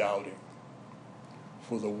 without doubting.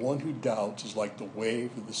 For the one who doubts is like the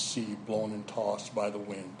wave of the sea blown and tossed by the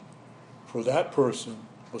wind. For that person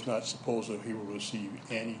was not supposed that he will receive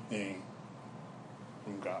anything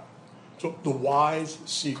from God. So the wise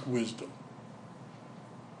seek wisdom.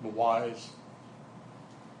 The wise,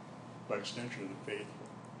 by extension, are the faithful.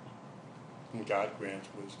 And God grants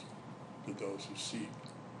wisdom to those who seek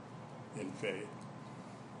in faith.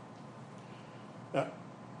 Now,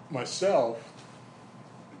 myself,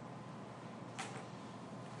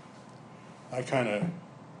 I kind of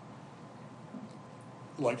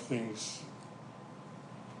like things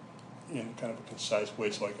in kind of a concise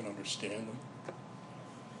way so I can understand them.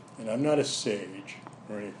 And I'm not a sage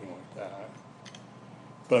or anything like that.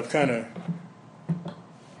 But I've kind of,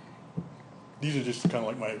 these are just kind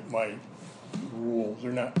of like my rules.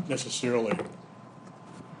 They're not necessarily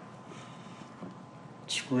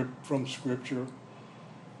from Scripture,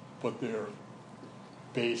 but they're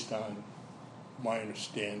based on my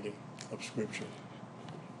understanding of Scripture.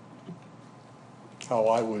 How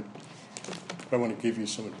I would, if I want to give you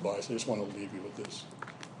some advice, I just want to leave you with this.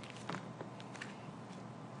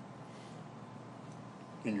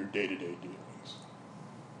 In your day-to-day dealings,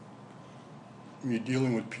 when you're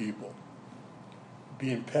dealing with people,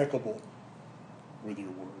 be impeccable with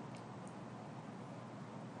your word.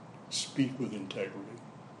 Speak with integrity.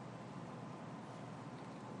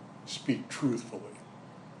 Speak truthfully.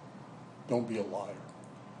 Don't be a liar.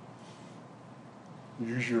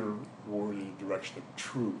 Use your word in the direction of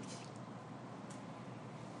truth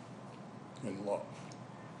and love.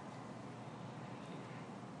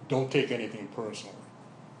 Don't take anything personally.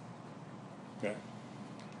 Okay?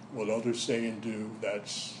 What others say and do,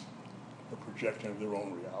 that's a projection of their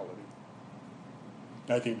own reality.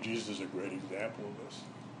 And I think Jesus is a great example of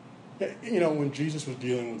this. You know, when Jesus was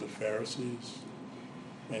dealing with the Pharisees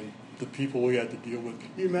and the people he had to deal with, can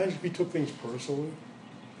you imagine if he took things personally?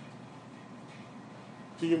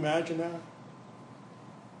 Do you imagine that?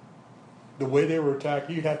 The way they were attacked,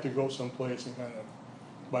 he'd have to go someplace and kind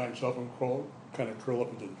of by himself and kind of curl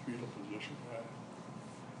up into the fetal position.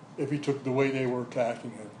 If he took the way they were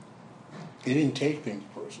attacking him, he didn't take things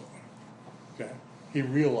personally. Okay? He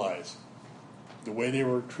realized the way they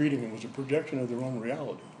were treating him was a projection of their own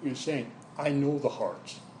reality. He was saying, I know the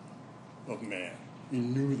hearts of man. He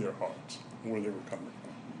knew their hearts and where they were coming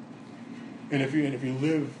from. And if you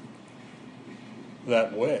live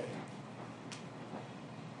that way,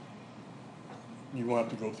 you won't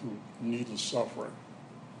have to go through needless suffering.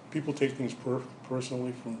 People take things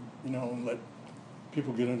personally from, and let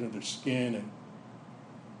people get under their skin and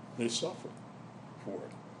they suffer for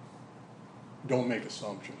it. Don't make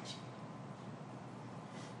assumptions.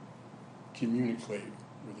 Communicate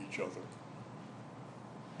with each other.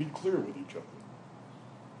 Be clear with each other.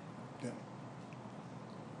 Yeah.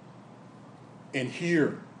 And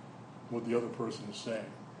hear what the other person is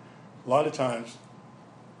saying. A lot of times,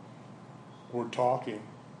 we're talking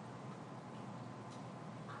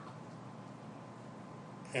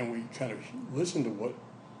and we kind of listen to what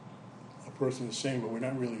a person is saying, but we're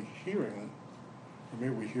not really hearing them. or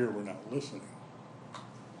maybe we hear we're not listening.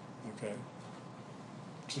 Okay?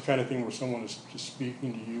 It's the kind of thing where someone is just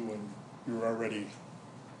speaking to you and you're already,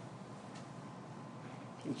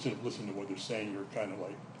 instead of listening to what they're saying, you're kind of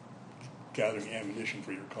like gathering ammunition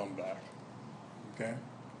for your comeback. Okay?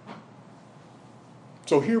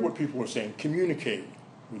 So hear what people are saying. Communicate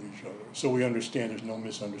with each other so we understand there's no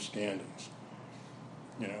misunderstandings.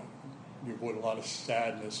 You know, you avoid a lot of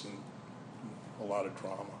sadness and a lot of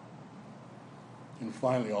drama. And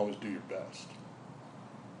finally, always do your best.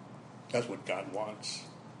 That's what God wants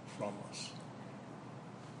from us,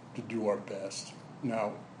 to do our best.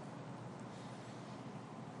 Now,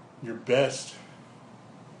 your best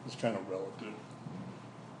is kind of relative,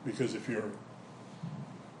 because if you're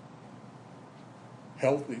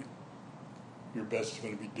healthy, your best is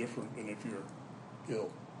going to be different than if you're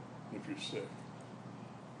ill, if you're sick.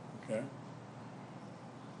 Okay?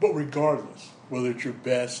 But regardless, whether it's your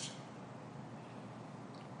best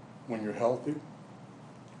when you're healthy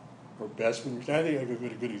or best when you're... I think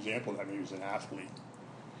a good example of that maybe is an athlete.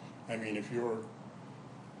 I mean, if you're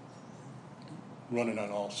running on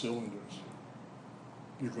all cylinders,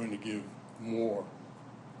 you're going to give more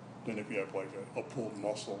than if you have like a pulled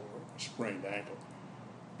muscle or a sprained ankle.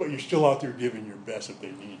 But you're still out there giving your best if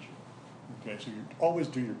they need you. Okay, so you always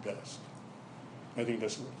do your best. I think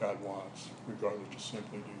that's what God wants, regardless, just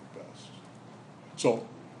simply do your best. So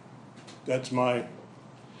that's my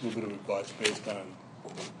little bit of advice based on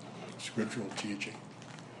scriptural teaching.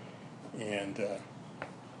 And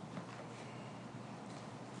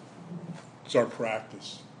it's our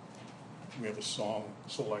practice. We have a song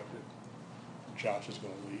selected. Josh is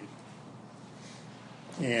going to lead.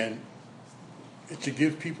 And it's to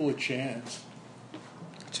give people a chance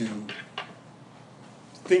to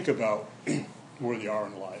think about where they are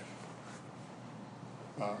in life.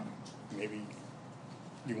 Maybe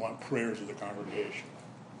you want prayers of the congregation.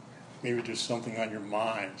 Maybe there's something on your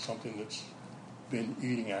mind, something that's been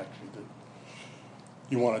eating at you that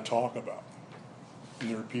you want to talk about. And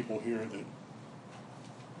there are people here that are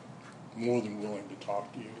more than willing to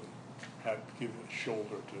talk to you and give you a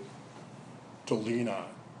shoulder to lean on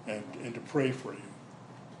and to pray for you,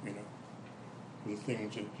 you know, for the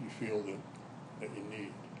things that you feel that you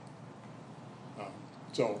need.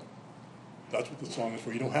 So that's what the song is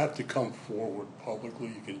for. You don't have to come forward publicly.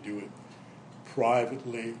 You can do it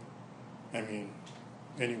privately. I mean,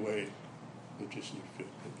 any way that just you fit.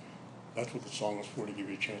 But that's what the song is for, to give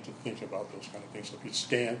you a chance to think about those kind of things. So if you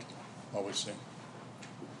stand, always sing.